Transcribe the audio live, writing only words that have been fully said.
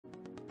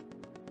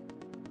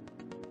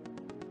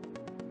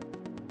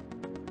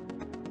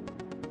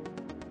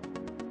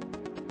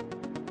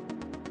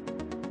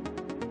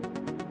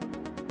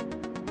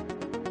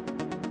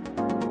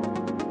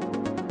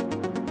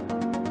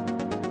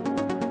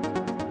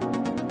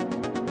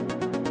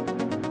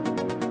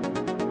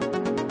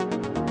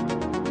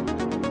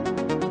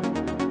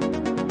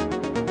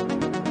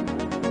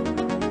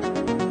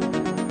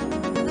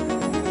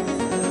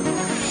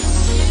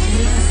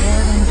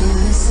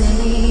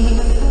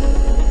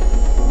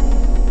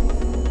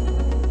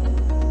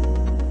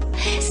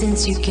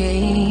since you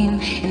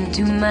came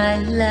into my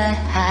life.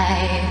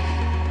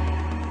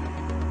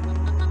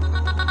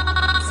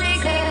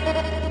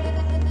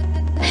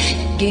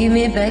 Gave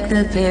me back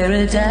the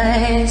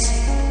paradise.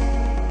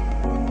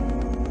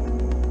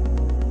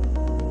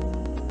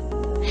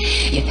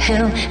 You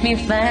helped me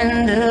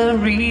find the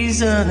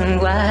reason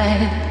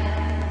why.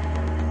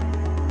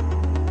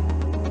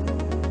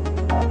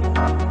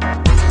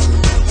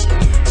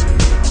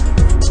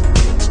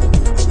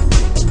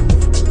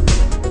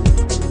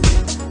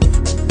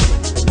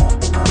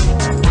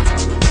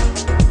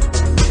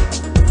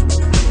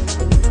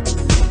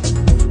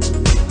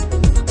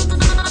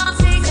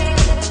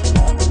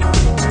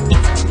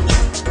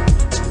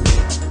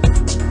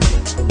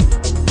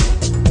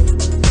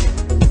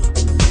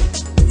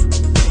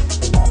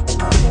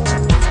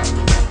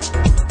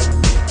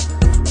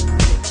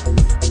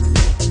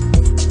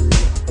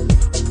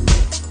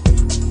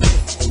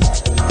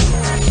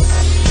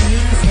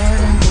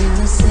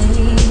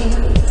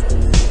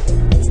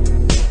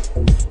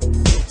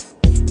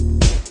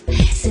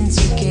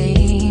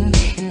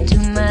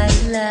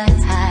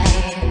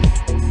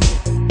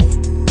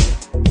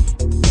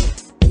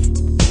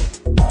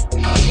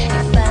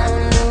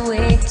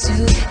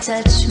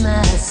 Touch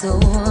my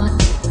soul.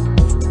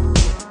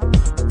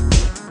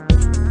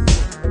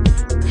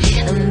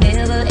 I'm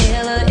never,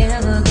 ever,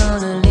 ever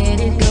gonna let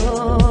it go.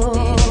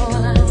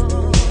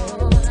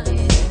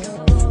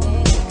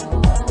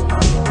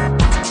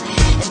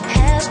 And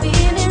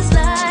happiness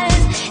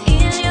lies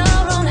in your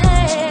own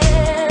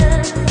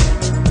hand.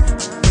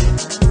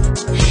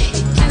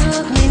 It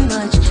took me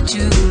much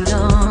too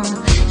long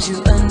to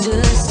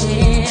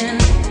understand.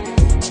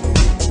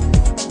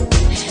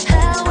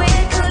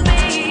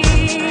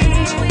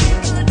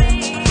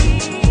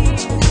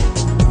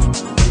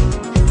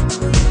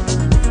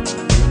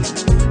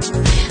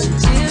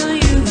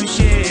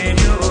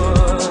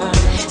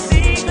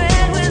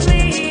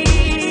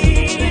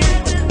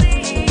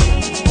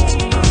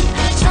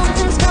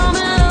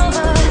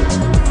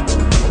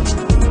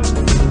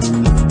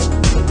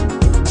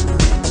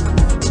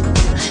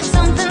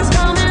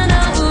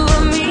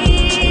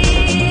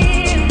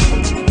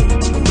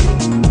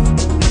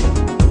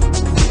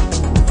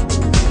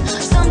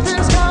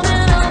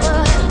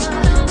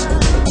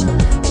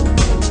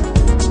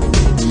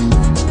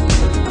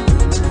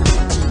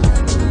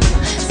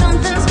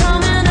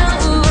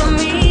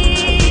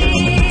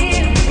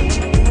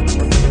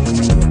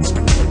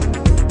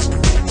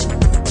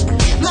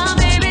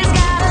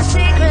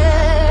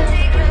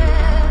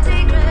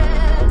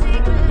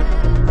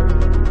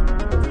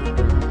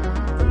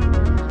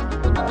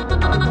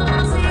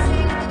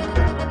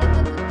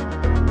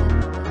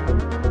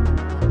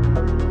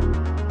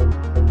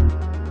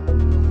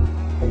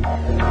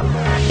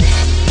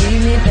 Give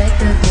me back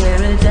the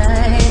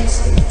paradise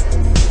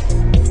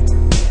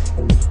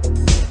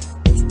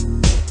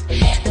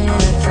that I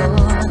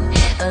thought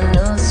I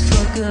lost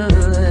for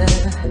good.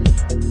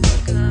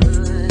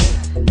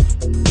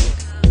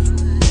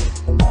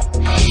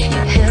 You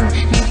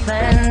helped me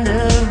find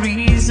the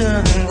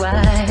reason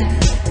why.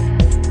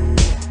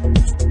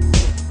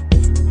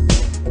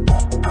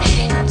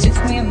 It took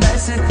me by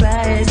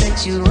surprise that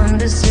you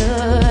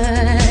understood.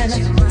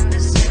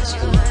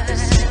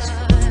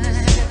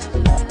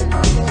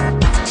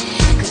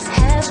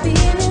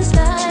 Happiness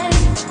lies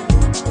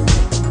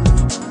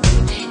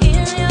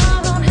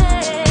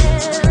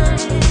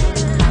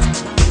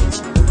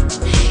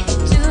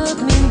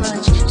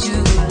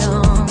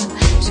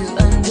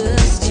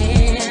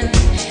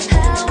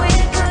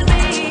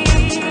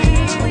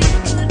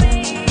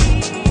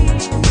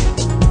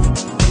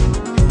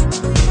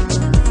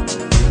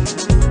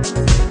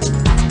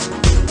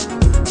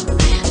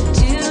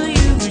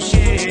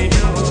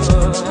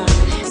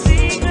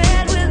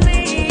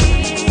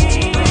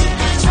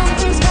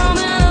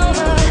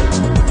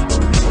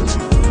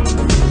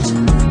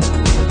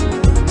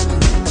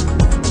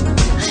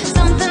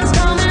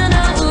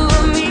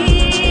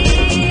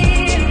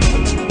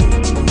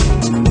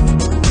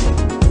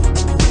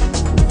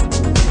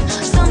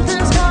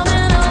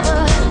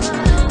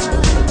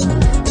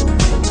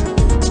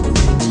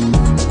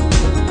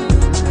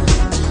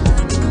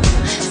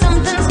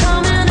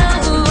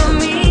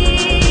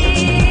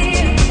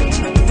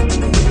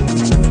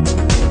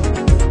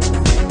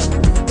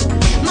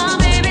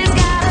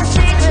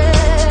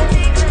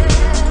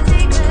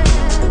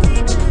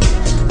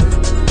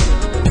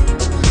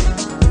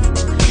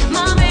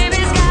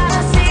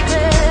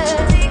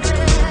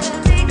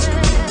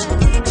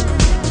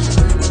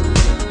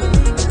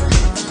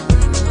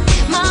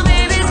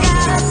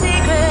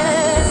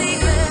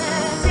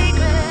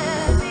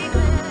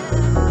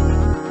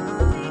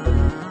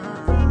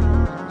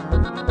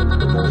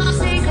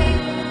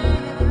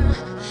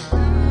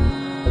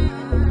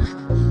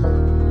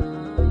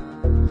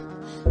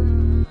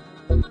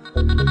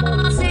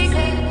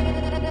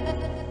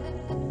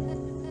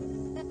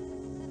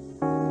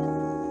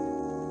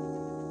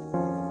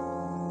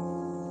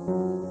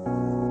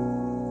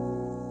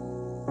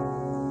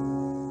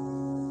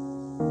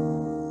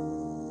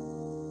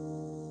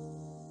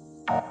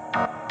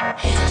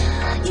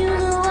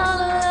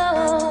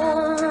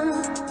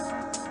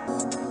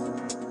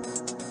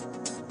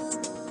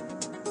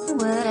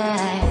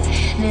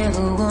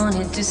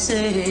to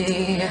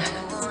say.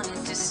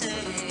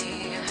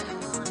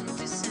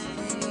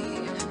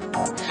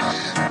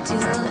 Till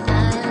I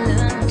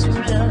learn to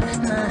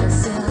love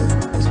myself.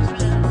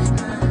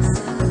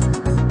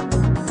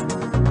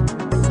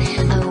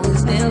 I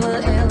was never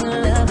ever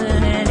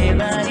loving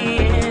anybody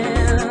else.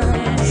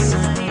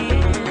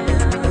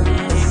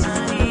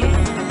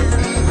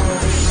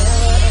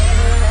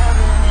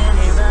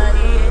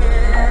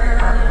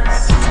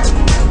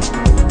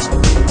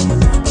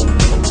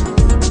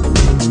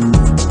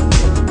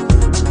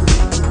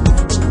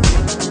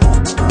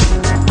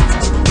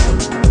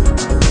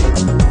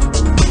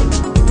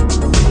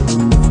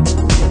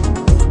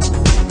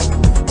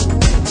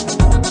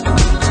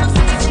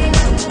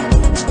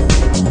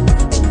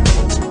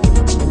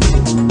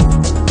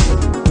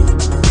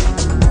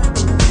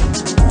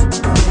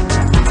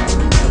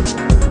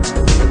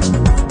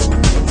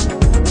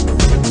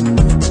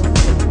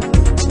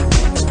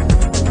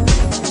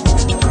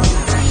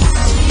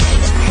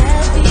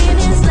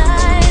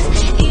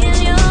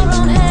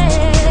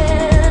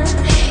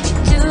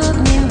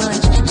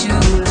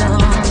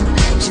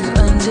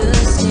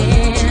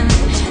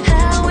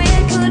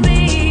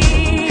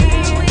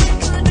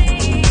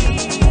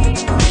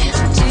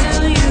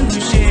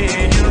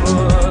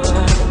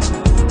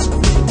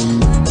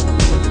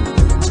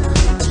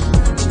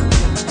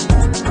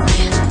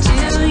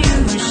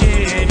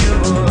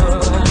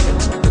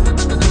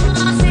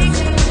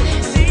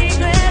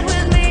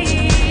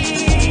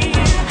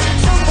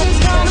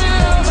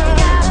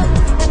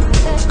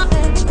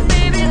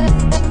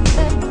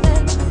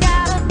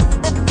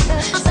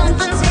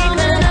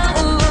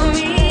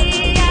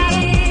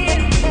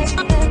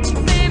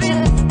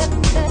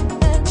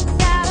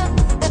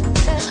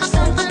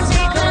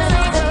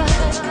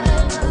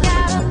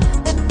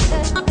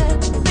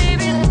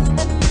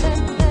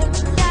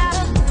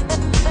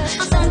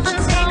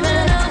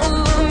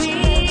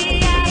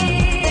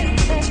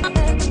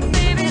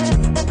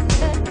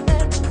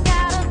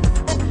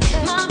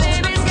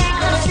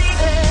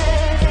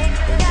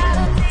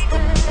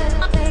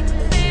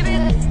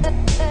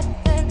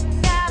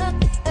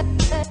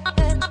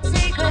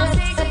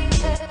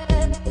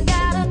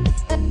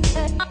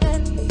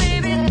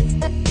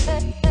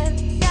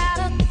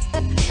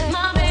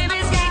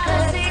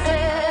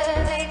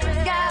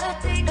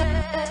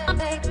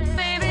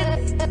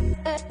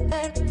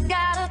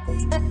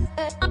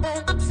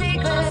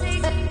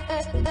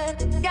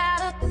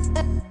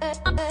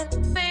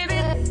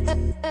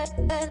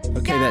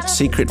 Okay, that's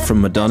Secret from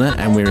Madonna,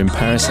 and we're in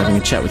Paris having a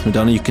chat with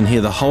Madonna. You can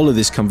hear the whole of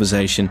this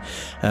conversation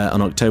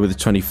on October the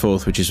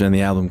 24th, which is when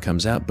the album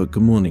comes out. But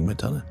good morning,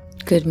 Madonna.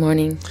 Good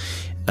morning.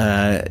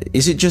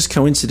 Is it just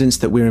coincidence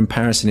that we're in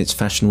Paris and it's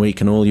Fashion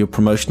Week and all your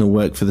promotional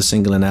work for the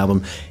single and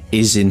album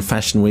is in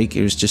Fashion Week?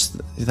 Is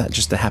that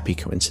just a happy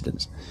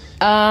coincidence?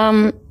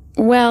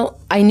 Well,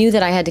 I knew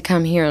that I had to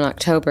come here in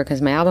October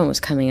because my album was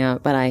coming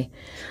out, but I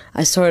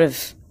sort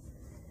of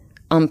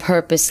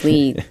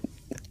purposely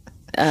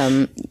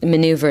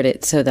maneuvered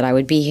it so that I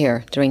would be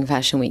here during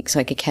Fashion Week so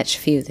I could catch a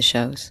few of the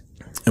shows.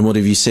 And what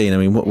have you seen? I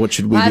mean, what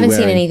should we be wearing? I haven't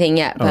seen anything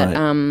yet, but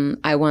right.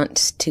 I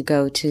want to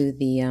go to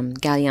the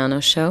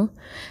Galliano show,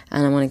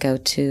 and I want to go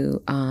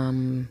to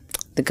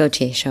the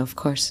Gautier show, of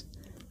course.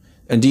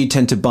 And do you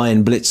tend to buy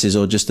in blitzes,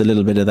 or just a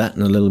little bit of that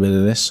and a little bit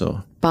of this,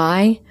 or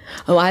buy?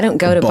 Oh, I don't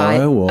go to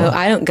buy. Or? Oh,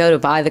 I don't go to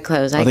buy the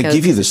clothes. They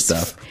give you the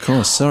stuff. Of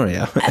course, sorry.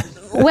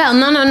 Well,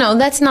 no.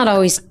 That's not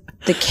always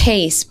the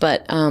case,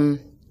 but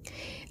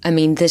I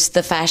mean,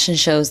 the fashion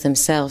shows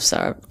themselves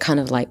are kind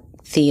of like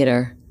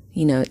theater.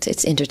 You know,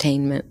 it's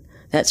entertainment.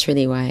 That's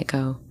really why I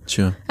go.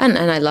 Sure. And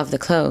I love the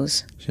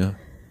clothes. Sure.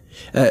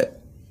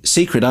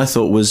 Secret, I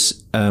thought,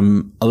 was a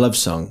love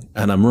song,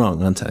 and I'm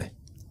wrong, aren't I?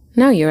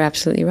 No, you're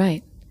absolutely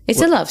right. It's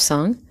a love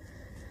song.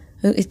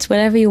 It's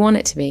whatever you want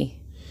it to be.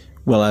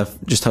 Well, I'm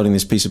just holding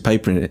this piece of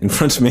paper in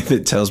front of me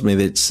that tells me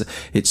that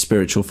it's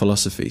spiritual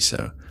philosophy.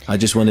 So I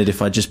just wondered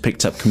if I just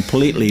picked up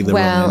completely the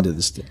wrong end of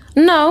the stick.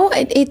 No,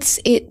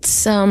 it's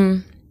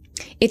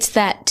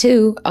that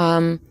too.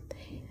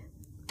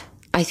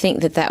 I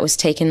think that was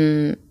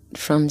taken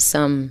from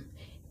some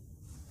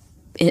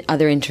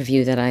other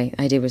interview that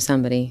I did with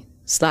somebody.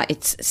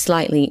 It's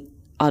slightly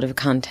out of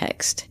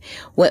context.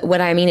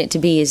 What I mean it to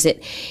be is that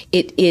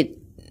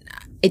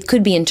it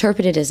could be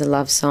interpreted as a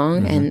love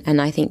song, and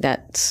I think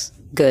that's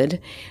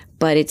good,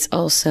 but it's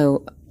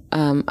also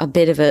a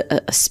bit of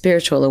a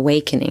spiritual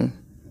awakening.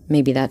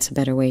 Maybe that's a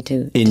better way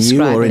to in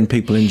describe you or it. in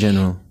people in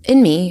general?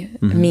 In me,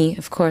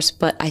 of course,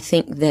 but I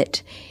think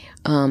that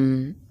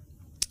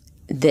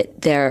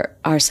that there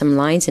are some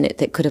lines in it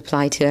that could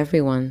apply to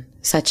everyone,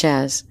 such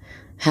as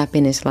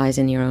happiness lies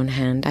in your own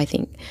hand. I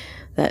think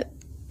that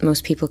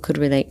most people could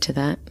relate to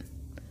that.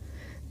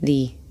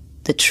 The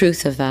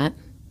truth of that.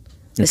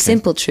 The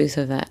simple truth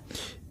of that.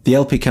 The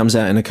LP comes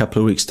out in a couple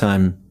of weeks'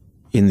 time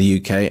in the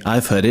UK.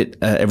 I've heard it.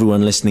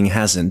 Everyone listening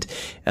hasn't.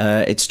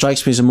 It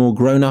strikes me as a more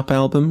grown-up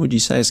album. Would you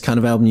say it's the kind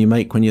of album you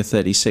make when you're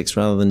 36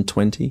 rather than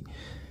 20?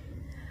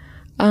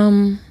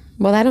 Well,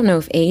 I don't know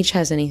if age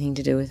has anything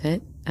to do with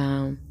it.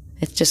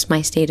 It's just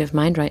my state of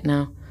mind right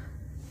now.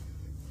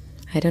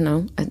 I don't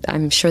know.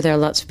 I'm sure there are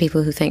lots of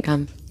people who think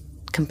I'm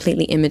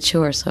completely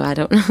immature, so I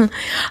don't know.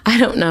 I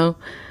don't know.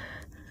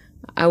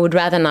 I would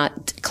rather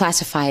not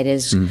classify it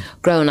as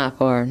grown up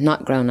or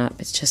not grown up.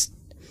 It's just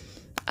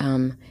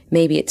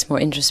maybe it's more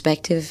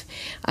introspective.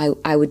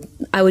 I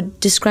would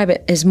describe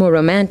it as more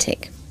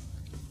romantic.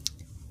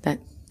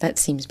 That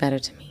seems better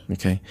to me.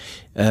 Okay.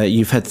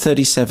 You've had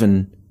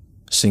 37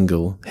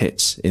 single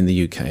hits in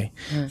the UK.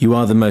 You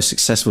are the most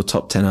successful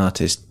top 10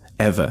 artist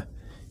ever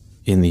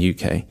in the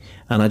UK.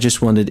 And I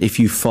just wondered if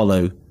you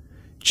follow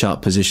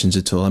chart positions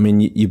at all. I mean,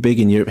 you're big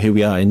in Europe. Here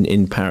we are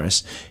in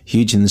Paris,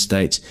 huge in the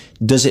States.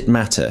 Does it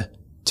matter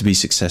to be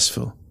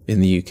successful in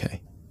the UK?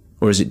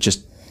 Or is it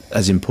just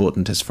as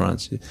important as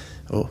France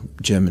or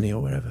Germany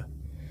or wherever?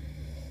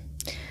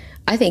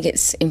 I think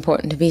it's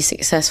important to be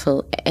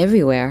successful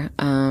everywhere.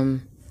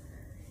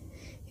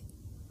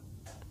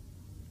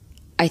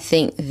 I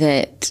think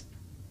that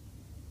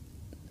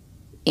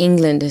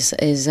England is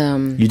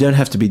you don't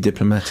have to be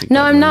diplomatic.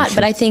 No, I'm not,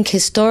 but I think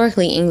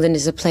historically England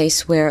is a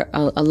place where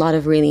a lot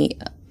of really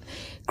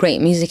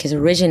great music has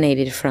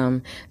originated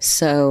from.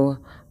 So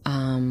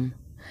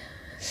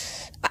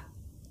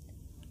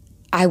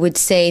I would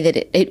say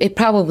that it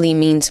probably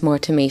means more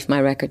to me if my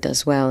record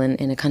does well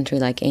in a country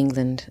like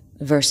England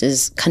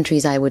versus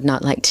countries I would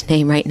not like to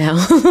name right now.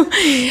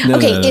 No.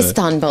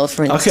 Istanbul,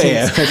 for instance. Okay,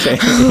 yeah, okay.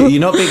 You're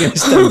not big in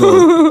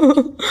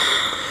Istanbul.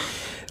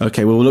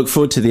 Okay, well, we'll look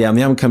forward to the album.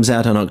 The album comes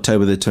out on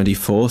October the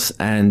 24th,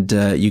 and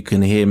you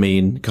can hear me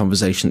in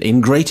conversation in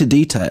greater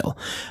detail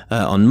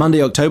on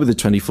Monday, October the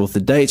 24th,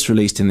 the day it's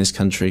released in this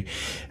country.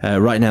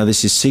 Right now,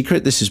 this is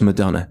Secret. This is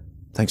Madonna.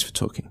 Thanks for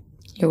talking.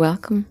 You're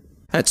welcome.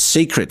 That's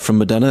Secret from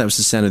Madonna. That was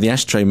the sound of the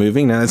ashtray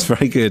moving. Now that's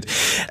very good.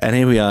 And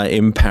here we are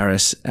in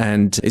Paris,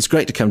 and it's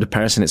great to come to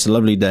Paris, and it's a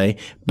lovely day.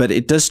 But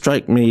it does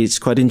strike me, it's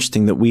quite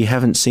interesting that we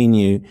haven't seen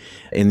you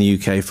in the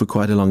UK for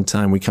quite a long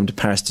time. We come to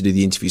Paris to do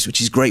the interviews,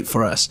 which is great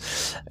for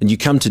us. And you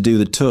come to do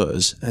the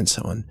tours and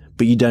so on,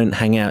 but you don't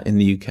hang out in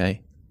the UK.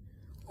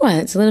 Well,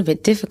 it's a little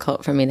bit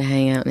difficult for me to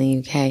hang out in the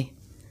UK.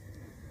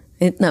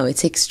 No,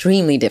 it's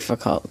extremely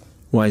difficult.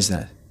 Why is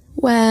that?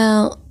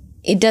 Well,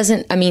 it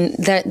doesn't, I mean,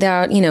 there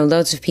are,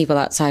 loads of people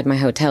outside my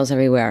hotels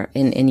everywhere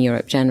in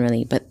Europe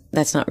generally, but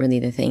that's not really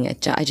the thing.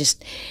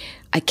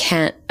 I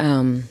can't,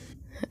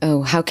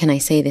 how can I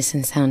say this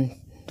and sound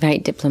very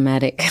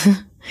diplomatic?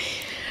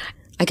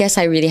 I guess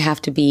I really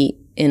have to be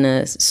in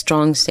a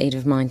strong state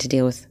of mind to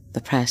deal with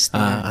the press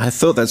there. I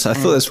thought that's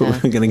what we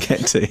were going to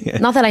get to. Yeah.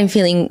 Not that I'm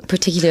feeling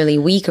particularly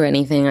weak or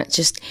anything.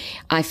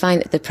 I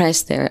find that the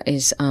press there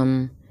is,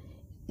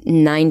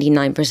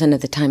 99%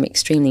 of the time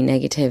extremely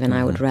negative, and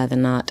I would rather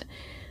not.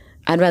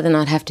 I'd rather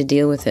not have to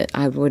deal with it.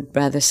 I would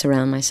rather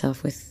surround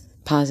myself with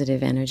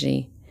positive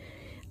energy.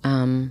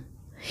 And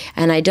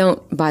I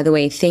don't, by the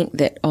way, think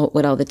that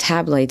what all the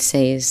tabloids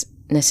say is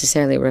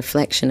necessarily a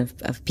reflection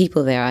of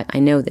people there. I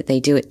know that they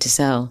do it to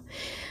sell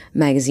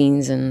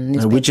magazines and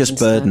newspapers. We're just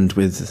burdened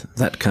with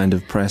that kind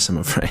of press, I'm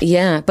afraid.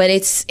 Yeah, but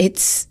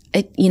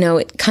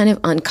it kind of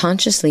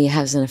unconsciously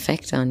has an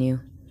effect on you.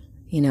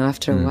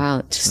 After a while,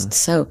 it's just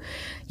so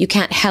you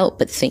can't help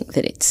but think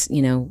that it's,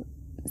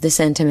 the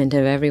sentiment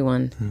of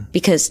everyone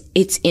because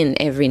it's in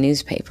every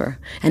newspaper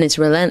and it's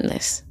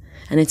relentless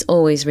and it's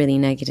always really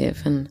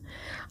negative, and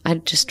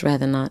I'd just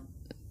rather not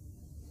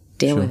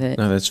deal with it.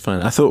 No, that's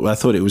fine. I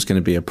thought it was going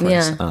to be a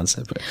press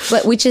answer,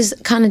 but which is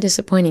kind of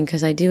disappointing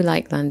because I do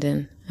like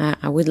London.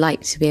 I would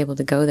like to be able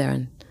to go there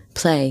and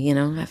play,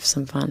 have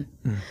some fun.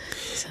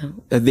 So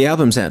the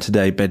album's out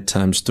today,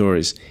 Bedtime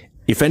Stories.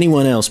 If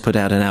anyone else put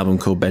out an album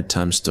called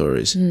Bedtime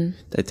Stories,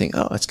 they'd think,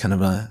 oh, it's kind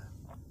of a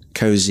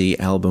cozy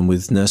album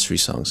with nursery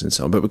songs and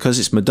so on. But because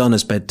it's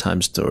Madonna's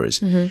Bedtime Stories,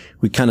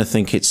 we kind of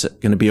think it's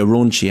going to be a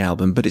raunchy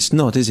album, but it's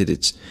not, is it?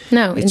 It's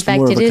more of a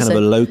kind of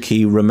a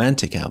low-key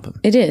romantic album.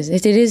 It is.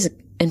 It is,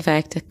 in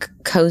fact, a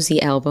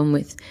cozy album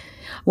with...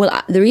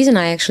 Well, the reason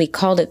I actually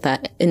called it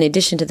that, in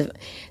addition to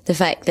the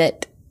fact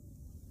that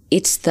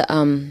it's the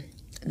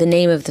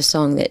name of the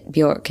song that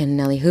Björk and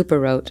Nelly Hooper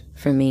wrote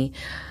for me,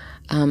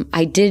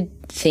 I did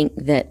think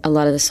that a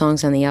lot of the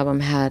songs on the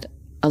album had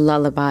a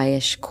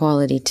lullaby-ish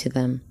quality to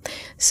them.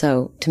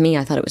 So to me,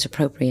 I thought it was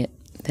appropriate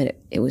that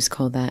it was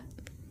called that.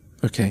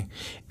 Okay.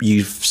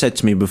 You've said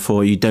to me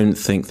before you don't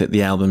think that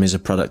the album is a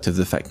product of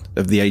the fact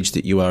of the age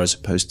that you are as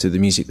opposed to the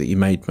music that you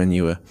made when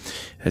you were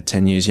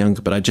 10 years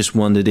younger. But I just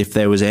wondered if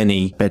there was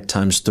any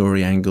bedtime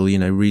story angle,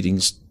 reading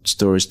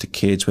stories to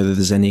kids, whether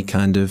there's any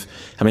kind of...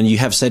 I mean, you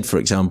have said, for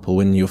example,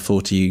 when you're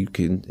 40, you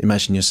can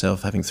imagine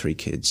yourself having 3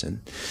 kids.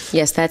 And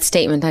yes, that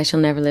statement I shall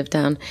never live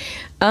down.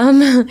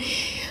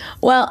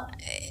 Well,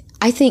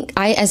 I think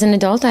as an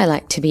adult, I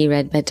like to be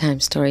read bedtime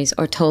stories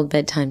or told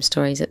bedtime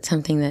stories. It's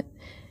something that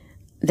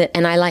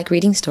and I like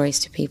reading stories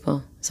to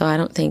people. So I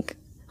don't think,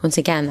 once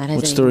again, that has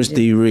What stories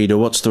do you read, or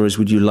what stories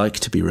would you like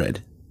to be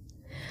read?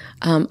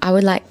 I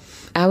would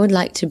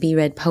like to be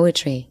read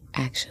poetry,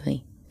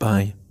 actually.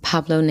 By?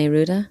 Pablo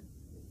Neruda.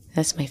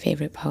 That's my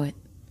favorite poet.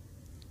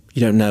 You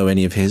don't know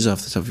any of his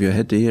off the top of your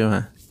head, do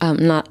you?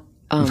 Not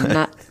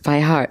by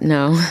heart,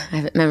 no. I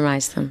haven't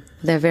memorized them.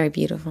 They're very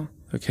beautiful.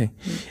 Okay.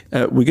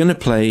 We're going to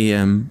play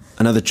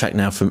another track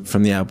now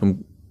from the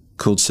album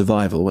called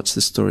Survival. What's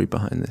the story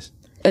behind this?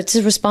 It's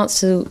a response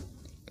to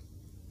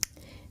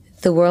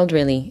the world,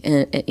 really.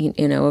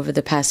 You know, over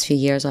the past few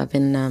years, I've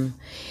been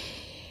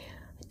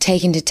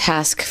taken to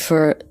task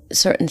for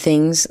certain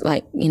things,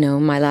 like, you know,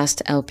 my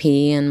last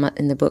LP and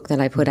the book that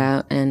I put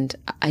out, and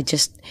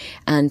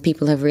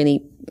people have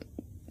really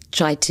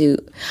tried to,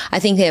 I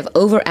think they have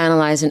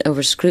overanalyzed and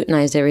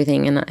over-scrutinized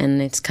everything,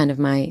 and it's kind of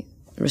my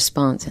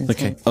response.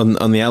 Okay.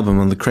 On the album,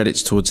 on the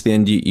credits towards the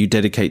end, you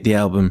dedicate the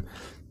album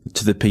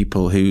to the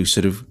people who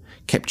sort of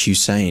kept you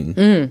sane,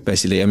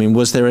 basically. I mean,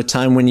 was there a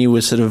time when you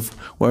were sort of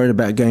worried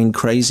about going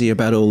crazy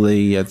about all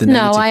the negative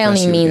No, I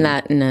only press mean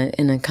that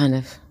in a kind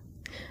of,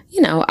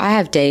 you know, I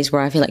have days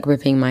where I feel like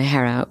ripping my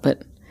hair out,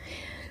 but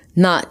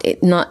not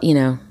you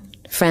know,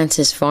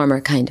 Francis Farmer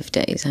kind of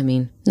days. I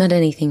mean, not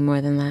anything more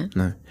than that.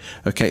 No.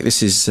 Okay,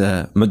 this is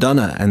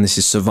Madonna, and this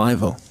is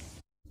Survival.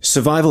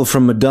 Survival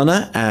from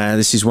Madonna.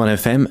 This is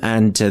 1FM,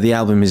 and the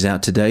album is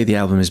out today. The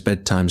album is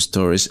Bedtime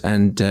Stories,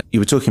 and you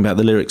were talking about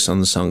the lyrics on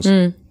the songs.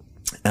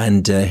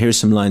 And here are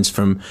some lines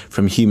from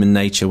Human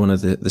Nature, one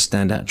of the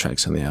standout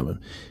tracks on the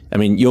album. I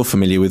mean, you're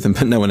familiar with them,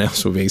 but no one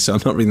else will be, so I'm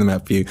not reading them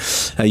out for you.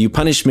 You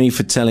punish me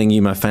for telling you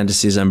my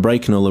fantasies. I'm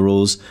breaking all the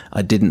rules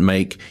I didn't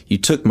make. You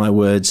took my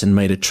words and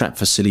made a trap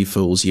for silly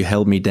fools. You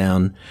held me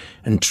down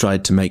and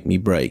tried to make me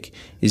break.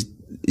 Is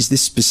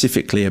this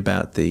specifically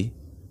about the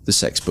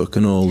sex book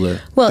and all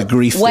the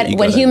grief that you got?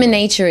 What Human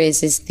Nature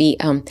is the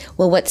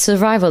what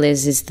Survival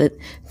is the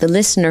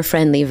listener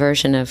friendly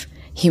version of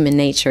Human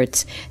Nature.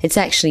 It's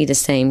actually the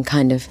same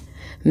kind of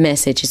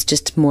message. It's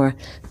just more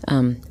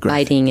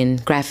biting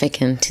and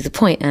graphic and to the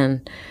point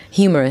and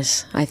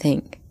humorous, I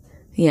think.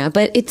 Yeah,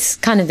 but it's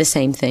kind of the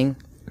same thing.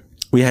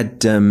 We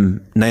had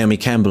Naomi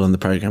Campbell on the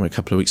program a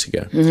couple of weeks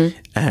ago,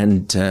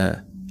 and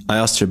I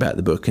asked her about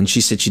the book, and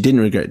she said she didn't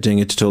regret doing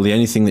it at all. The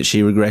only thing that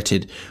she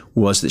regretted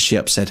was that she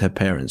upset her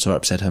parents or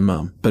upset her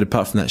mum. But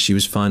apart from that, she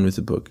was fine with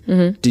the book.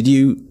 Did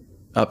you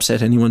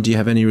upset anyone? Do you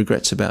have any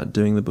regrets about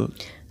doing the book?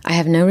 I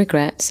have no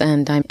regrets,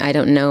 and I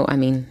don't know. I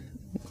mean,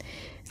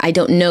 I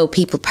don't know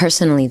people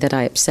personally that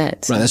I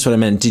upset. So. Right, that's what I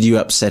meant. Did you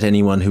upset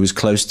anyone who was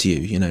close to you,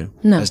 you know,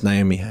 no. as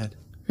Naomi had?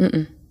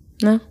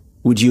 No.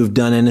 Would you have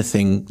done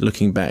anything,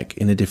 looking back,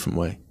 in a different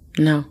way?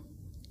 No.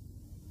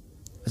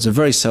 It's a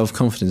very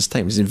self-confident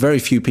statement. Very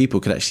few people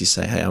could actually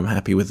say, hey, I'm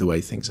happy with the way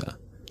things are.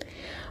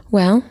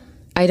 Well,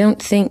 I don't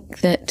think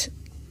that...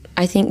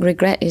 I think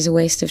regret is a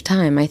waste of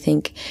time. I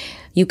think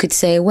you could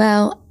say,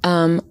 well,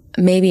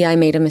 maybe I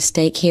made a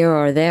mistake here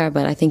or there,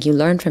 but I think you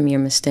learn from your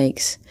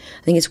mistakes.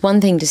 I think it's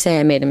one thing to say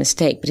I made a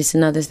mistake, but it's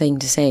another thing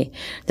to say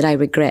that I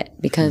regret,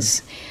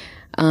 because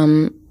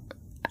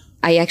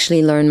I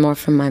actually learn more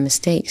from my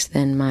mistakes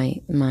than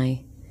my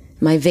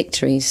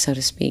victories, so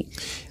to speak.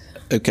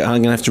 Okay, I'm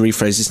going to have to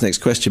rephrase this next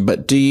question,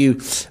 but do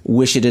you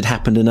wish it had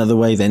happened another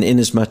way then, in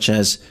as much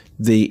as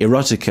the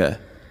Erotica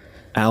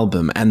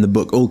album and the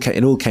book,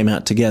 it all came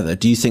out together?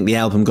 Do you think the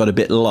album got a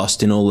bit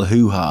lost in all the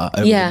hoo-ha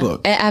over the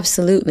book? Yeah,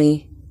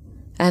 absolutely.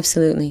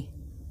 Absolutely.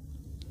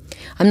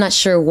 I'm not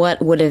sure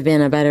what would have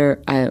been a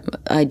better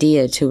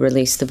idea, to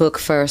release the book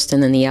first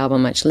and then the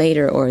album much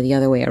later, or the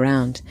other way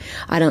around.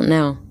 I don't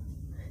know.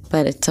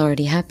 But it's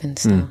already happened.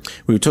 So.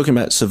 We were talking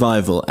about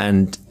Survival,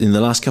 and in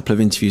the last couple of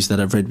interviews that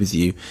I've read with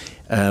you,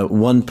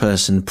 one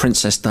person,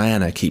 Princess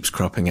Diana, keeps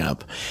cropping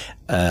up.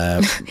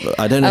 I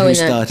don't know who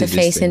started the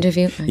face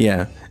interview.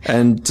 Yeah,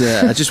 and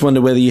I just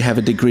wonder whether you have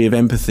a degree of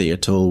empathy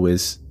at all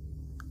with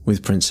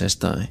Princess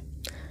Di.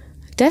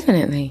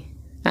 Definitely,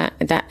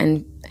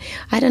 and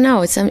I don't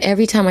know. It's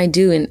every time I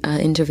do an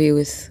interview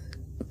with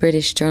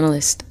British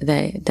journalists,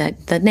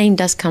 that name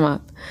does come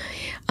up.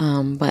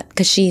 But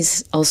because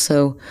she's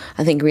also,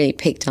 I think, really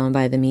picked on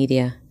by the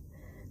media,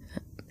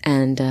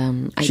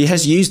 and she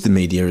has used the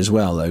media as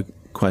well, though,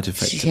 quite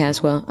effectively. She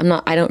has. Well, I'm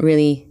not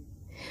really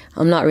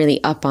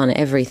up on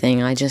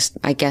everything. I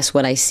guess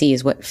what I see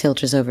is what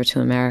filters over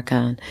to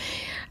America,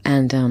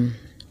 and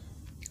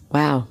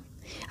wow,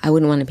 I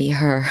wouldn't want to be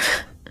her.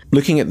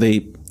 Looking at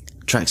the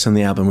tracks on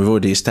the album, we've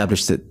already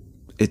established that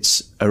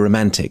it's a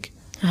romantic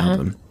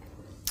album.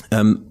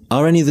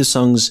 Are any of the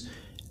songs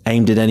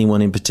aimed at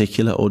anyone in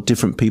particular, or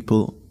different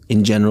people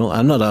in general?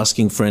 I'm not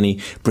asking for any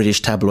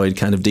British tabloid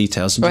kind of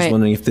details. I'm just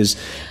wondering if there's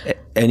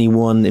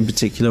anyone in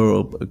particular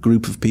or a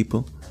group of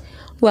people.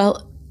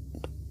 Well,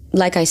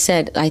 like I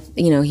said,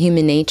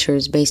 Human Nature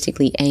is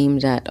basically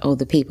aimed at all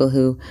the people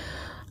who.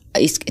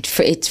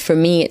 For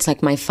me, it's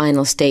like my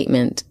final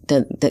statement,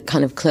 that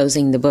kind of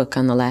closing the book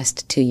on the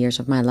last 2 years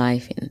of my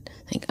life, and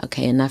think,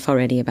 okay, enough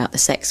already about the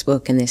sex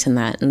book and this and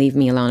that, and leave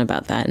me alone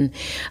about that. And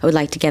I would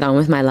like to get on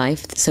with my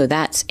life. So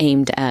that's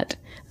aimed at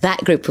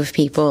that group of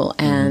people,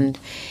 and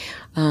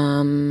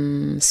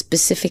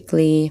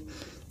specifically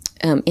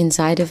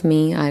inside of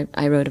me,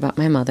 I wrote about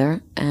my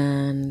mother,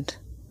 and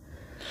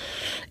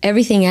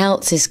everything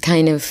else is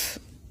kind of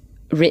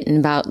written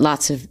about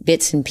lots of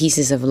bits and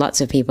pieces of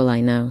lots of people I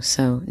know,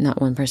 so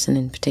not one person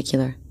in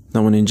particular.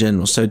 Not one in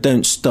general. So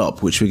Don't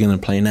Stop, which we're going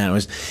to play now,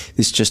 is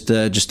this just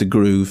a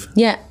groove?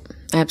 Yeah,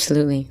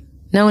 absolutely.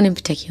 No one in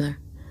particular.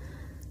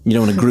 You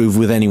don't want to groove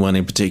with anyone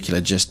in particular,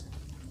 just...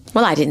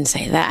 Well, I didn't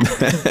say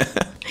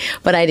that.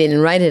 But I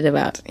didn't write it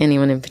about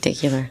anyone in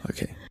particular.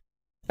 Okay.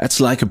 That's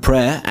Like a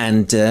Prayer,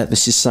 and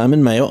this is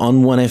Simon Mayo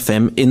on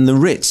 1FM in the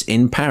Ritz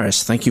in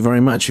Paris. Thank you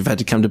very much. You've had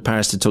to come to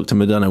Paris to talk to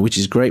Madonna, which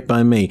is great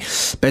by me.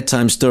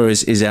 Bedtime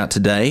Stories is out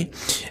today.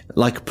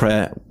 Like a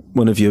Prayer,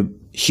 one of your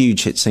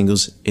huge hit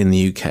singles in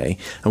the UK,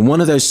 and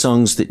one of those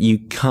songs that you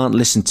can't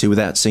listen to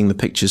without seeing the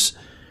pictures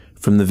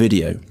from the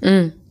video.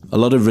 A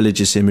lot of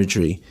religious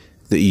imagery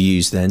that you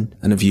used then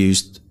and have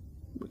used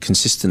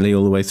consistently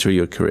all the way through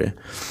your career.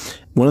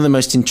 One of the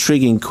most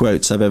intriguing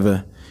quotes I've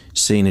ever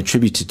seen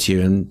attributed to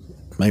you, and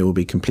may all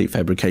be complete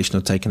fabrication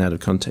or taken out of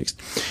context,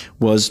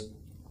 was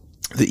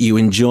that you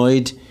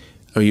enjoyed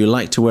or you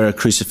liked to wear a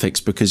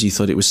crucifix because you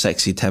thought it was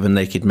sexy to have a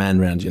naked man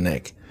round your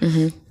neck.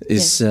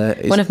 Is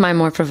one of my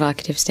more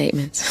provocative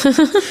statements.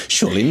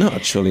 Surely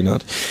not, surely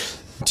not.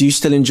 Do you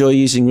still enjoy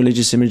using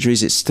religious imagery?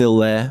 Is it still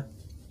there?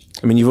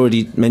 I mean, you've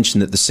already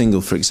mentioned that the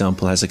single, for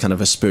example, has a kind of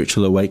a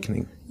spiritual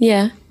awakening.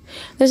 Yeah,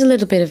 there's a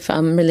little bit of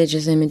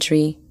religious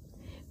imagery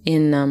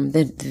in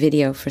the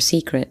video for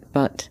Secret,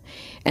 but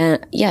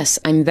yes,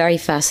 I'm very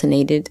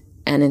fascinated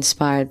and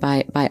inspired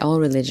by all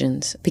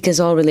religions, because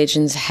all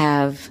religions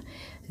have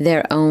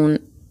their own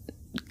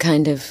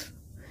kind of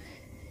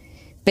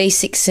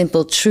basic,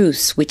 simple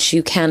truths which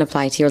you can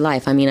apply to your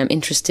life. I mean, I'm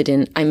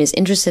as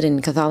interested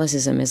in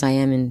Catholicism as I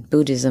am in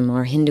Buddhism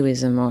or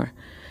Hinduism or,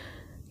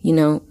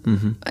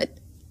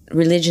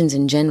 religions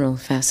in general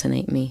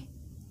fascinate me.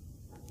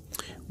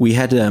 We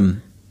had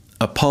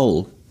a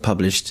poll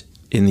published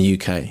in the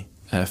UK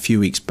a few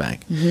weeks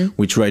back,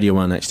 which Radio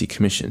 1 actually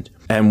commissioned.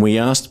 And we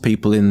asked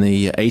people in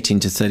the 18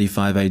 to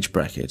 35 age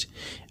bracket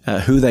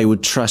who they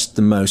would trust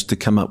the most to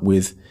come up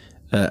with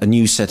a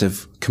new set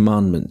of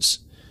commandments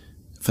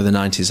for the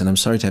 90s. And I'm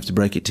sorry to have to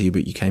break it to you,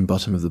 but you came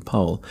bottom of the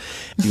poll.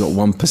 You got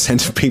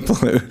 1% of people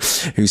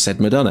who said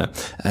Madonna,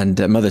 and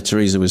Mother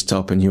Teresa was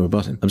top and you were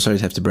bottom. I'm sorry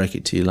to have to break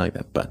it to you like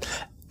that, but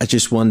I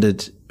just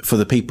wondered, for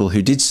the people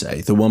who did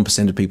say, the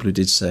 1% of people who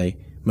did say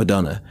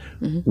Madonna,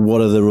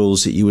 what are the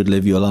rules that you would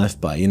live your life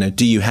by?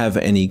 Do you have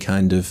any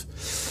kind of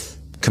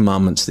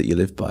commandments that you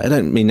live by? I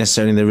don't mean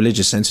necessarily in the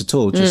religious sense at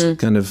all, just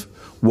kind of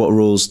what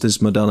rules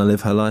does Madonna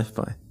live her life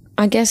by?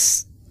 I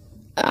guess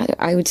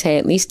I would say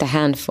at least a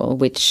handful,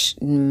 which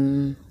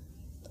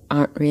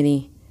aren't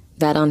really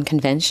that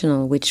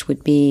unconventional, which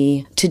would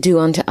be to do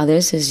unto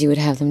others as you would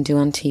have them do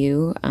unto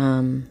you,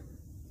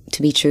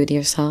 to be true to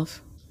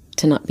yourself,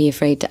 to not be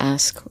afraid to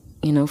ask,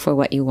 for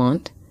what you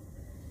want,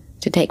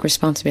 to take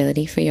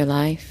responsibility for your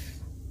life,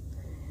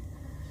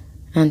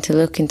 and to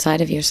look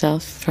inside of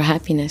yourself for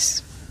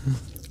happiness.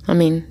 I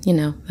mean,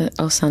 that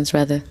all sounds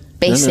rather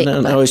basic.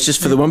 No, it's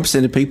just for the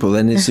 1% of people,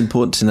 then it's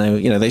important to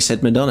know, they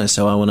said Madonna,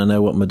 so I want to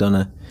know what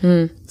Madonna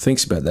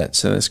thinks about that,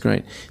 so that's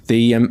great.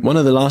 The one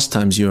of the last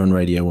times you were on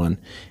Radio 1,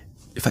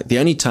 in fact, the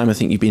only time I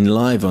think you've been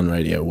live on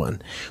Radio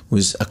 1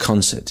 was a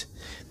concert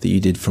that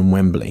you did from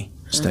Wembley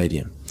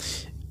Stadium.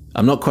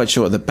 I'm not quite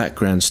sure what the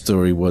background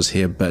story was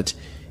here, but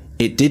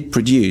it did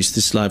produce,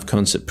 this live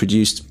concert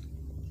produced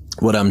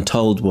what I'm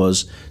told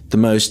was the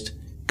most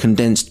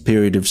condensed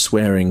period of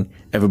swearing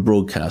ever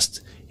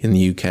broadcast in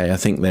the UK. I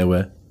think there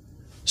were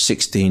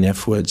 16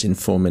 F words in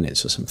 4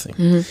 minutes or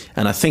something.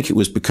 And I think it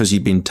was because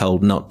you'd been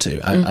told not to.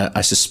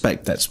 I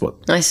suspect that's what...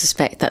 I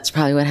suspect that's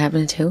probably what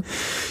happened too.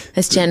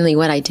 That's generally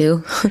what I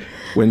do.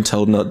 When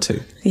told not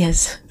to.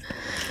 Yes.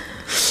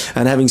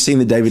 And having seen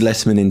the David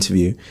Letterman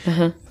interview,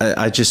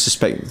 I just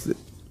suspect that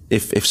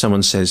if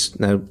someone says,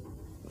 no,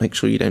 make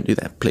sure you don't do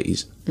that,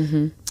 please.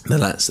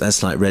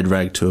 That's like red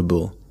rag to a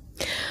bull.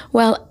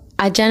 Well,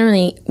 I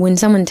generally, when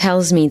someone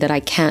tells me that I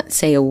can't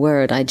say a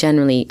word,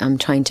 I'm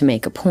trying to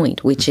make a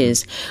point, which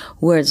is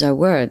words are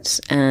words.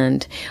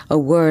 And a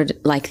word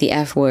like the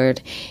F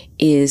word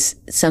is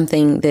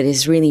something that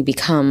has really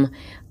become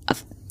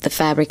the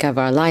fabric of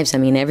our lives. I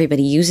mean,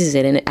 everybody uses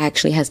it, and it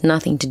actually has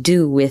nothing to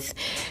do with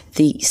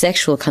the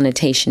sexual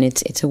connotation.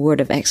 It's a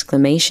word of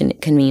exclamation.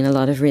 It can mean a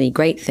lot of really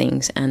great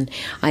things. And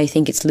I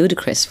think it's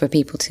ludicrous for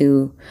people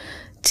to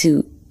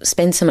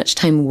spend so much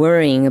time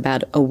worrying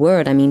about a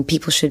word. I mean,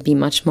 people should be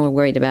much more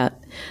worried about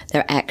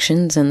their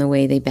actions and the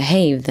way they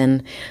behave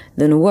than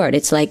a word.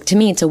 It's like, to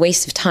me, it's a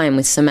waste of time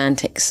with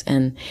semantics.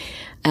 And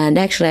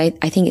actually,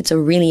 I think it's a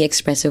really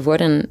expressive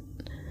word,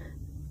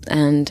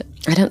 and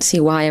I don't see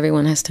why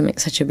everyone has to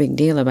make such a big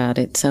deal about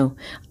it. So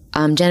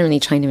I'm generally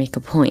trying to make a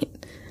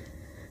point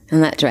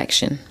in that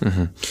direction.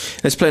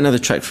 Let's play another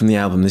track from the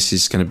album. This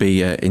is going to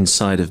be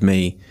Inside of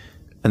Me,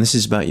 and this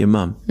is about your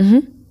mum.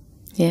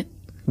 Yeah.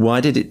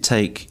 Why did it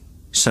take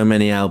so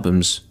many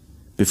albums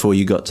before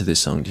you got to this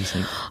song, do you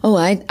think? Oh,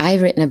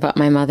 I've written about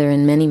my mother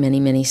in many, many,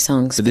 many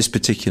songs. But this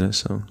particular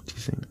song, do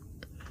you think?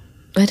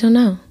 I don't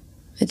know.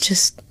 It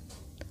just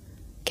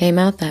came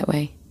out that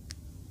way.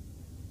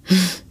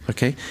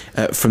 Okay.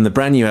 From the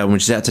brand new album,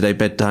 which is out today,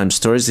 Bedtime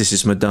Stories, this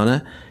is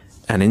Madonna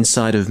and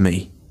Inside of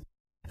Me.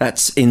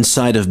 That's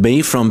Inside of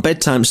Me from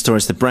Bedtime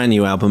Stories, the brand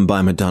new album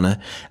by Madonna.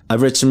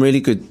 I've read some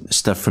really good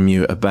stuff from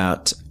you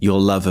about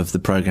your love of the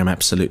program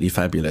Absolutely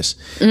Fabulous,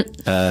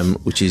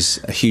 which is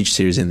a huge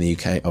series in the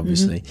UK,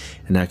 obviously,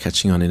 and now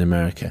catching on in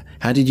America.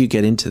 How did you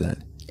get into that?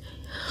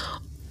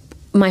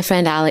 My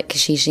friend Alec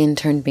Kashishian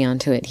turned me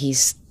onto it.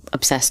 He's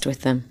obsessed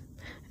with them,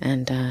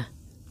 and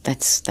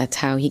that's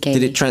how he gave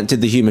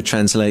Did the humour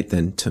translate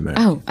then to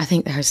America? Oh, I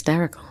think they're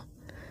hysterical.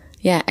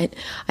 Yeah,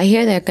 I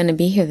hear they're going to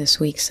be here this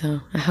week, so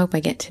I hope I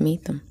get to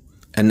meet them.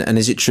 And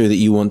is it true that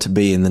you want to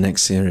be in the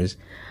next series?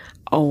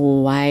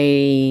 Oh,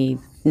 I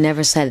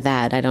never said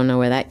that. I don't know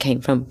where that came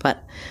from,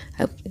 but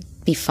it'd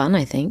be fun,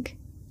 I think.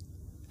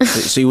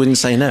 So you wouldn't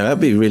say no?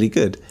 That'd be really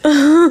good.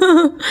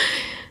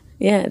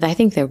 Yeah, I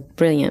think they're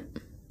brilliant.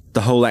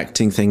 The whole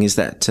acting thing, is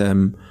that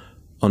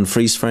on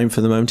freeze frame for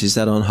the moment? Is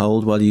that on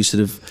hold while you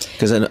sort of...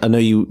 Because I know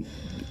you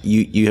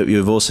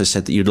have also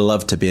said that you'd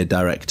love to be a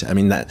director. I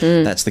mean,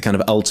 that's the kind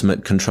of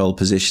ultimate control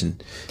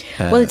position.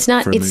 Well, it's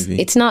not. For a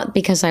movie. It's not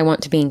because I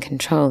want to be in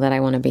control that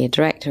I want to be a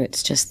director.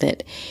 It's just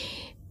that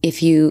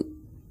if you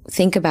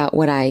think about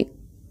what I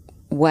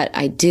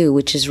do,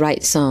 which is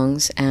write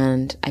songs,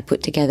 and I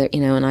put together,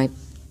 and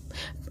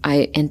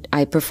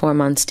I perform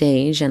on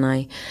stage, and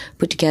I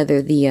put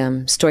together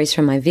the stories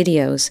from my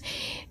videos.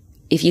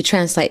 If you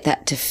translate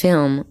that to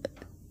film,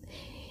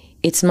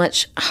 it's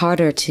much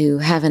harder to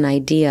have an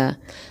idea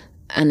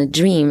and a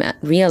dream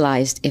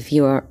realized if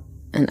you're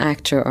an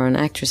actor or an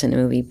actress in a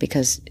movie,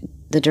 because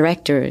the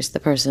director is the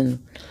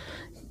person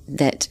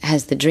that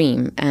has the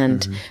dream,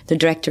 and the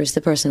director is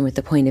the person with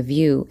the point of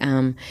view.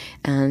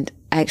 And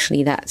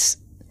actually that's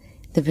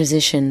the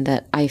position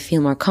that I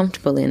feel more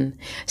comfortable in,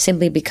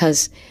 simply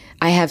because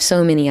I have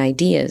so many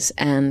ideas,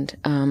 and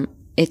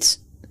it's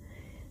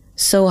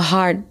so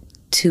hard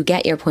to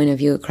get your point of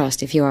view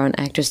across. If you are an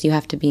actress, you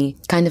have to be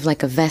kind of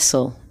like a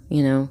vessel,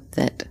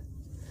 that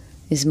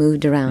is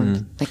moved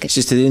around. It's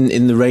just that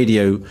in the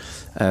radio,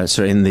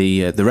 in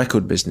the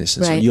record business,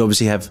 and so you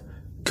obviously have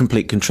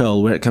complete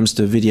control. When it comes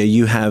to video,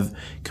 you have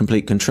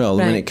complete control.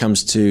 Right. When it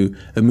comes to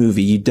a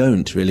movie, you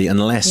don't really,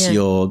 unless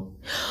you're...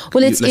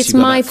 Well, it's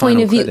my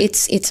point of view.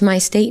 It's my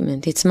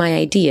statement. It's my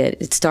idea.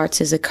 It starts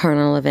as a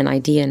kernel of an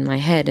idea in my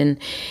head,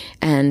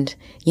 and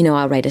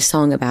I'll write a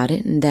song about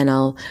it, and then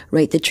I'll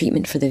write the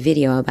treatment for the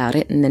video about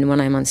it, and then when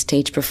I'm on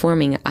stage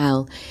performing,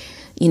 I'll,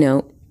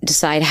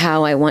 decide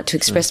how I want to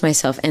express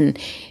myself, and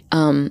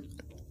I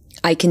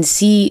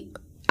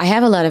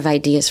have a lot of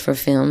ideas for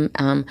film.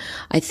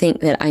 I think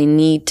that I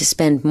need to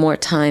spend more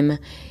time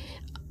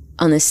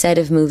on the set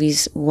of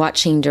movies,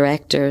 watching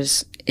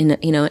directors,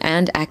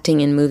 and acting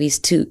in movies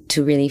to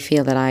really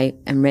feel that I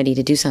am ready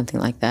to do something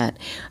like that.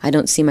 I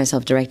don't see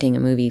myself directing a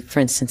movie, for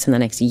instance, in the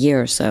next year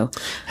or so.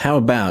 How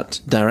about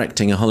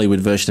directing a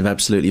Hollywood version of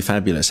Absolutely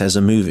Fabulous as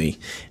a movie?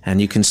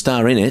 And you can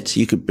star in it.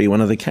 You could be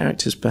one of the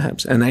characters,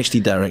 perhaps, and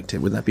actually direct it.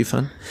 Would that be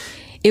fun?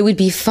 It would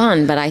be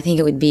fun, but I think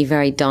it would be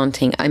very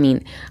daunting. I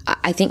mean,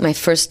 I think my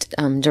first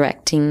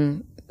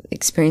directing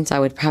experience, I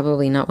would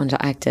probably not want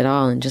to act at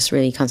all and just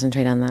really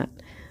concentrate on that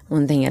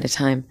one thing at a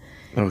time.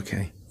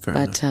 Okay.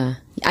 But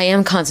I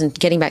am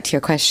getting back to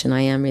your question,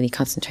 I am really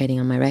concentrating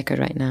on my record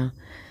right now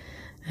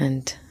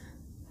and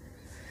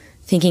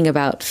thinking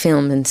about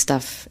film and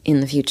stuff in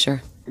the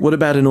future. What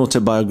about an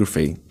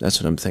autobiography? That's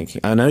what I'm thinking.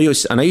 I know you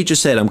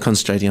just said I'm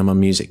concentrating on my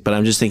music, but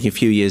I'm just thinking a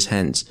few years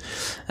hence.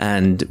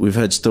 And we've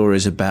heard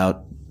stories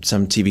about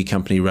some TV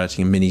company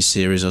writing a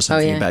mini-series or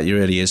something about your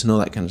early years and all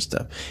that kind of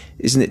stuff.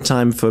 Isn't it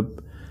time for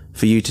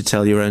you to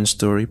tell your own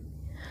story?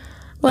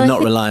 Well, and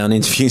not rely on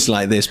interviews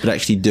like this, but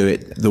actually do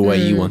it the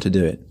way you want to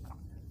do it?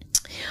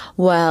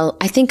 Well,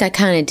 I think I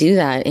kind of do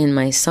that in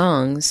my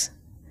songs.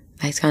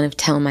 I kind of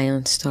tell my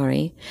own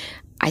story.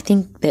 I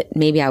think that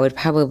maybe I would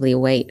probably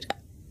wait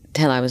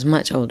till I was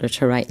much older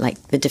to write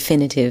like the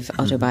definitive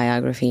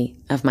autobiography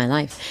of my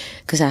life.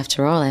 Because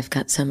after all, I've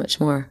got so much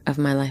more of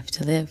my life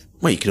to live.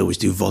 Well, you could always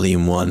do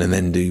volume 1 and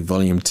then do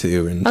volume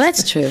 2. And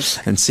that's true.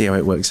 And see how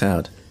it works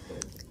out.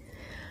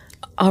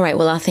 All right,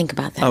 well, I'll think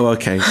about that. Oh,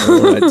 okay.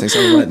 All right, thanks.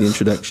 I'll write the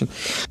introduction.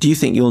 Do you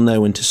think you'll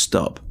know when to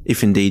stop,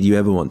 if indeed you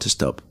ever want to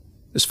stop,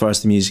 as far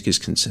as the music is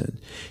concerned?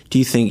 Do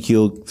you think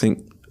you'll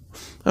think,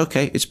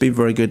 okay, it's been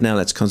very good now,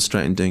 let's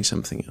concentrate on doing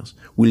something else?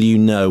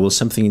 Will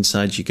something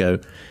inside you go,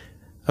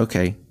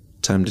 okay,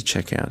 time to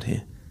check out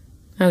here?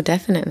 Oh,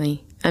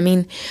 definitely. I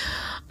mean,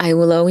 I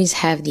will always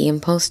have the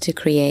impulse to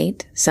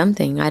create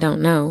something. I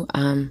don't know.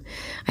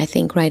 I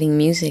think writing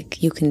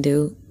music you can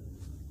do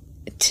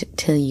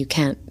till you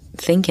can't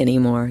think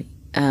anymore.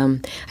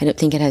 I don't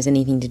think it has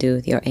anything to do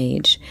with your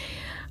age.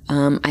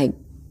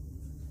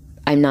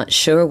 I'm not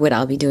sure what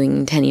I'll be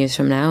doing 10 years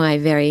from now. I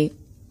very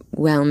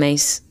well may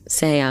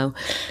say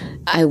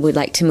I would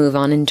like to move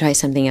on and try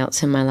something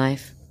else in my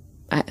life.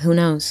 Who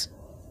knows?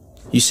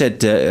 You said,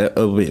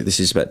 this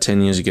is about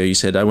 10 years ago, you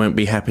said, I won't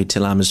be happy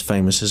till I'm as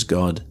famous as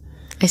God.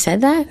 I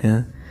said that?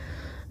 Yeah.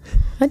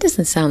 That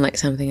doesn't sound like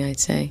something I'd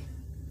say.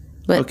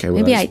 But okay,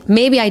 well,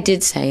 maybe I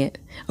did say it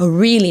a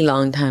really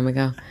long time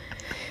ago.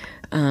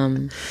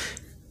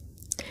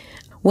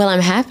 Well,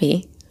 I'm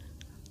happy.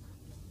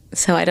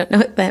 So I don't know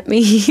what that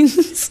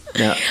means.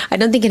 Yeah. I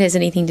don't think it has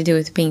anything to do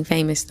with being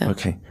famous, though.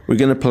 Okay. We're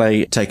going to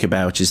play Take a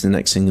Bow, which is the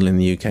next single in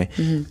the UK.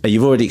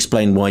 You've already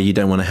explained why you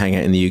don't want to hang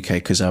out in the UK,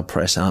 because our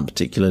press aren't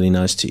particularly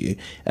nice to you.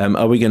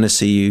 Are we going to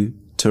see you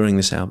touring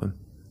this album?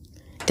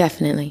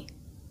 Definitely.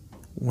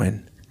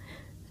 When?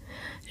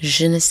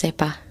 Je ne sais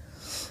pas.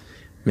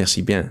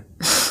 Merci bien.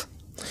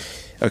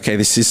 Okay,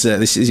 this is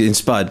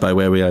inspired by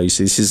where we are. You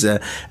see, this is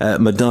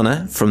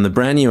Madonna from the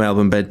brand new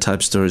album Bedtime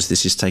Stories.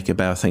 This is Take a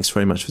Bow. Thanks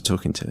very much for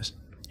talking to us.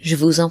 Je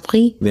vous en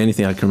prie. The only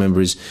thing I can remember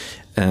is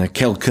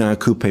Quelqu'un a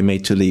coupé mes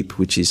tulipes,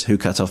 which is who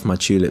cut off my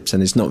tulips,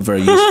 and it's not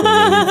very useful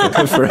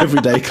really for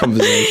everyday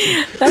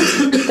conversation.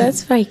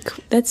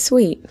 That's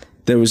sweet.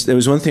 There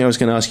was one thing I was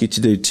going to ask you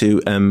to do to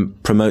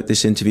promote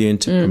this interview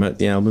and to promote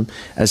the album,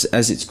 as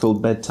it's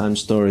called Bedtime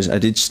Stories. I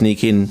did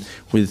sneak in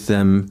with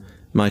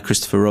my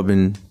Christopher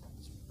Robin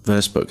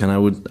verse book, and I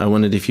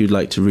wondered if you'd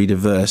like to read a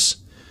verse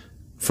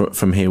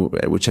from here,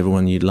 whichever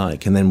one you'd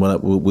like, and then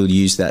we'll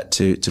use that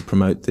to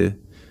promote the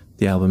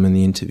album and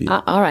the interview.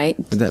 All right.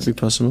 Would that be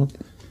possible?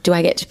 Do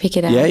I get to pick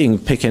it out? Yeah, you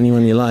can pick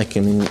anyone you like. I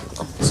mean,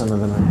 some of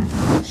them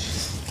are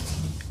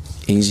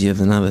easier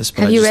than others.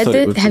 But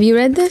Have you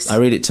read this? I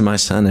read it to my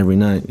son every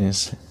night.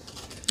 Yes.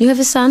 You have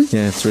a son?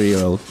 Yeah,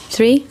 3-year-old.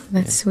 3?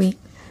 That's sweet.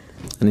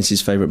 And it's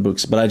his favourite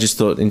books. But I just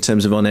thought, in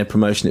terms of on-air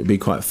promotion, it'd be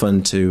quite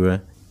fun to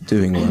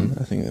doing one.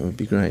 I think that would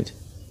be great.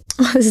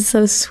 Oh, this is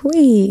so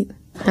sweet.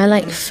 I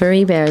like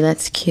Furry Bear.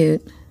 That's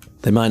cute.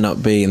 They might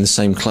not be in the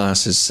same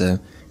class as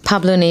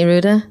Pablo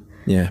Neruda.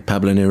 Yeah,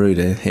 Pablo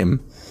Neruda.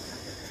 Him.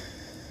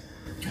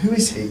 Who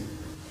is he?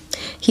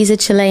 He's a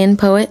Chilean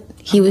poet.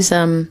 He was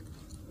I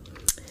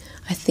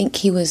think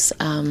he was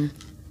a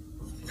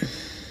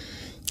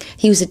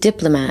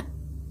diplomat,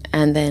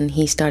 and then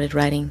he started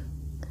writing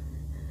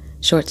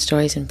short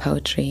stories and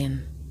poetry,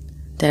 and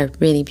they're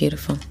really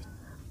beautiful.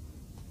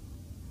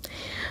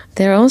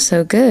 They're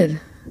also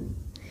good.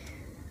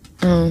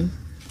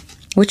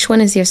 Which one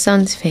is your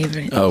son's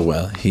favorite? Oh,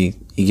 well, he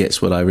gets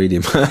what I read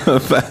him.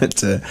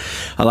 But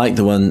I like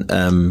the one, I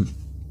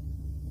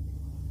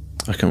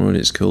can't remember what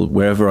it's called.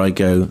 Wherever I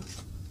go,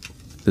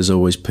 there's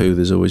always poo in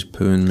me.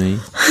 Something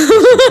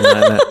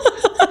like that.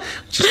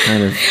 Which is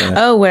kind of...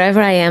 wherever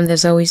I am,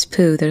 there's always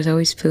poo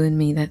in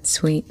me. That's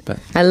sweet. But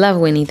I love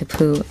Winnie the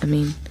Pooh. I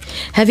mean,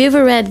 have you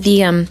ever read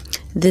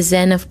the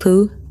Zen of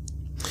Pooh?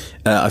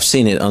 I've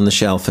seen it on the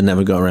shelf and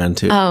never got around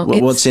to it. Oh,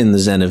 what's in the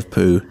Zen of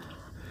Pooh?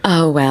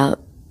 Oh, well,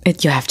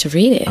 you have to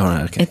read it. All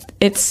right, okay.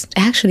 It's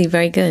actually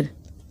very good.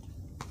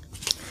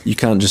 You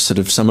can't just sort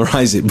of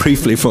summarise it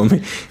briefly for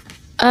me?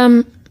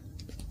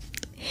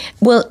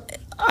 Well,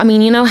 I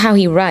mean, you know how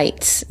he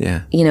writes,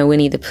 Yeah. you know,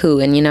 Winnie the Pooh,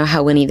 and you know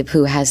how Winnie the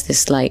Pooh has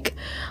this, like,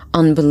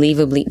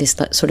 unbelievably, this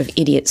sort of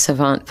idiot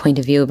savant point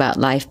of view about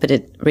life, but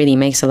it really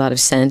makes a lot of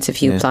sense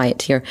if you apply it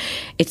to your...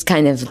 It's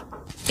kind of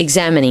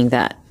examining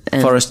that.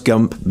 And Forrest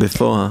Gump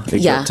before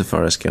it Yeah. got to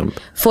Forrest Gump.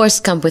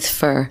 Forrest Gump with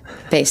fur,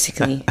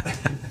 basically.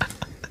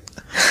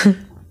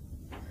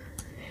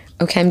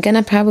 Okay, I'm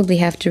gonna probably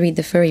have to read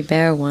the Furry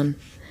Bear one,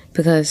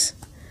 because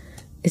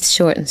it's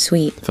short and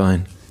sweet.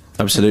 Fine.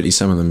 Absolutely,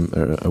 some of them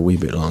are a wee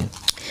bit long.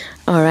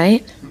 All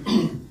right.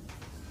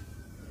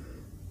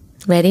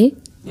 Ready?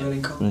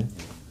 Right.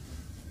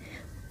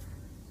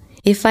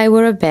 If I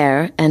were a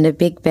bear, and a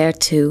big bear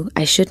too,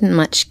 I shouldn't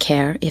much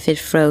care if it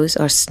froze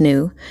or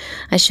snew.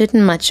 I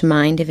shouldn't much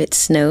mind if it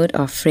snowed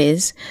or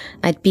frizz.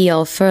 I'd be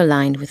all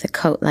fur-lined with a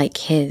coat like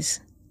his.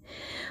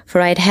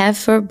 For I'd have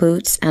fur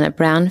boots and a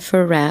brown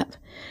fur wrap,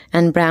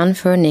 and brown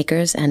fur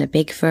knickers and a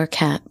big fur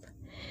cap.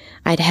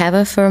 I'd have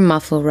a fur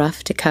muffle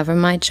ruff to cover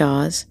my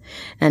jaws,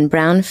 and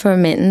brown fur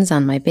mittens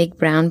on my big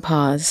brown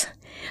paws.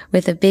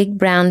 With a big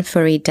brown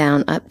furry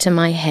down up to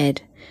my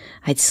head,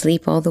 I'd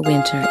sleep all the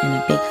winter in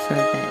a big fur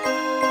bed.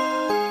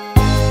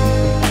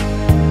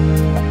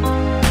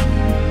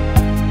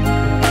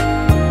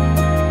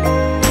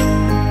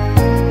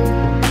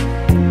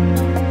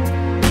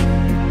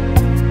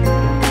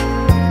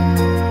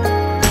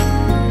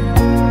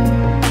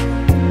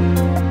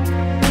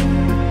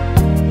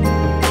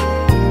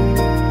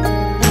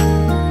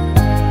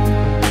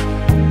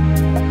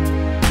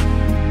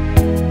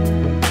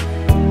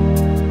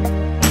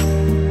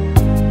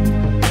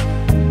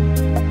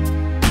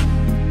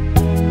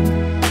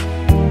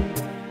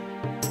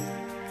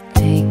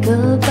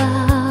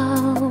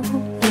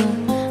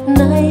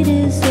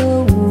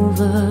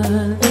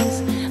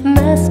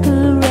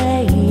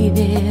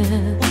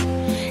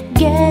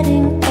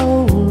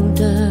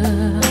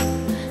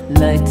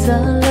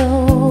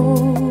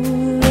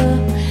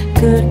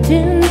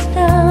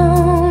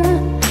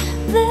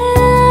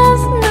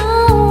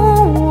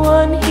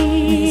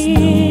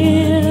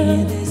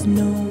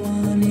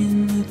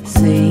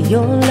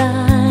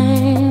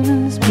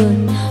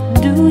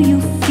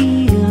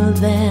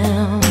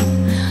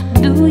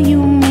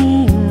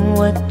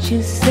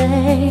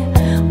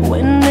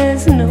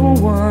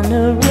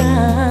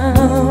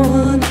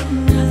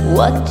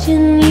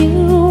 Watching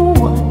you,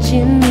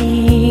 watching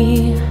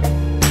me.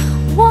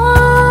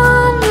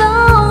 One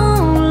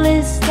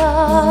lonely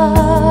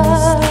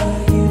star.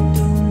 You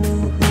don't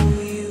know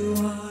who you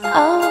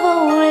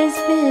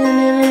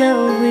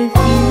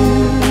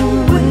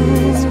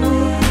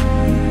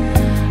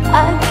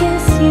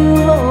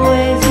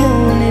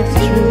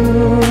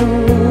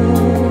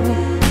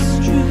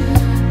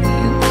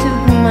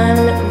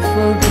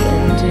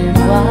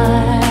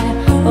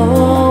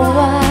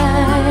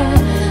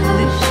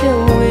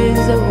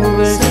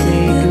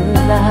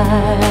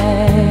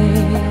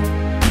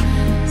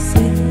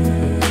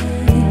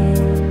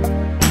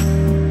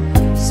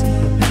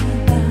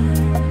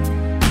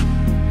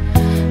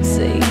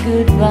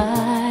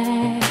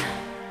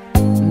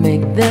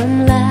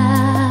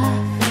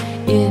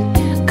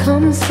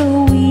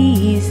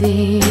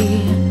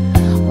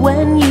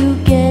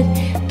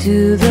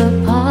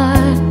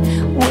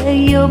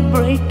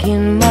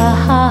breaking my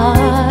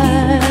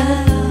heart.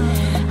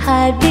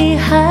 Hide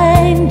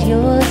behind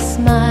your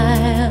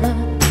smile.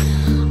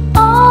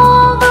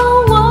 All the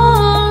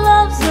world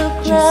loves a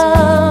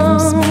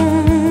clown.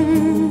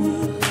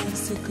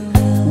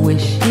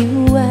 Wish you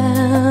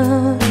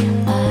well,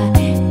 I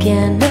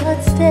cannot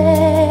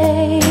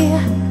stay.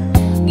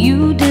 You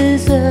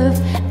deserve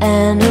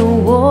an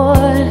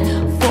award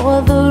for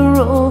the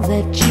role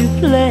that you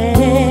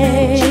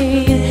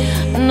played.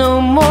 No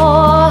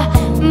more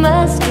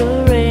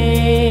masquerade.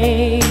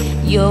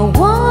 You're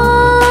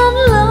one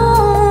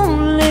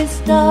lonely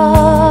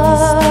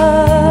star.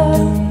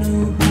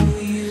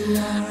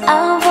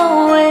 I've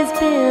always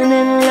been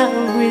in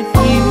love with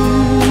you.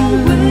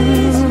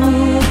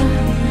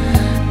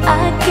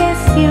 I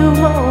guess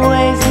you've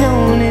always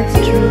known it's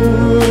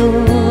true.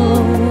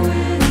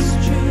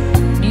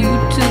 You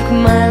took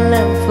my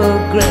love for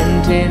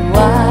granted.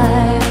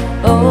 Why?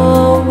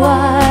 Oh,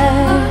 why?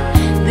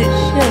 This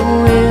show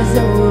is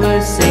over.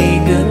 Say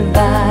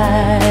goodbye.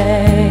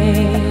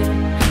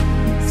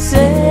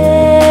 Say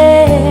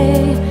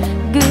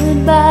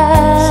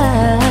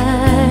goodbye.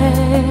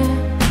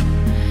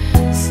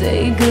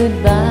 Say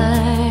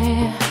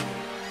goodbye.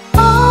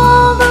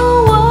 All the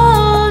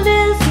world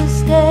is a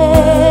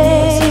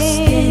stage,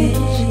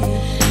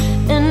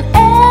 and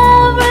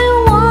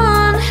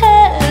everyone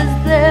has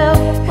their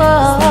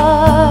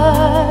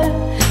part.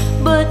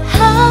 But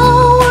how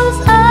was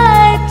I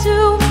to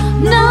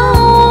know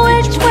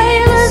which way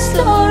the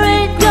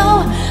story'd go?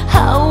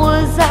 How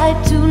was I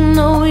to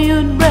know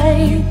you'd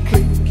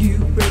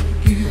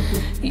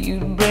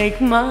break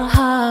my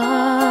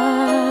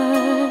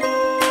heart?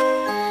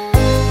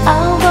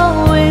 I've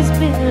always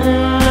been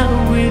in love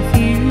with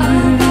you.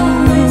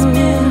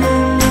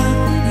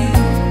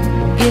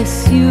 Guess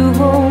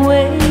you've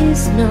always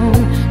known.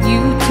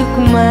 You took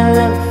my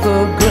love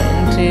for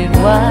granted.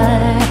 Why?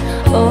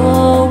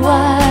 Oh,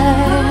 why?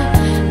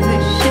 The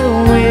show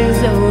is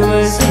over.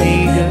 Say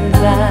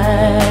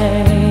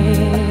goodbye.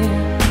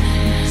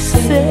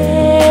 Say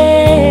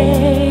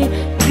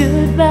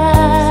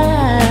goodbye.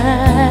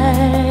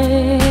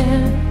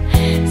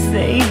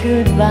 Say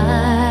goodbye.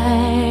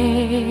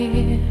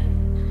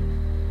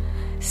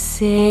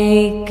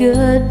 Say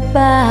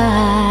goodbye.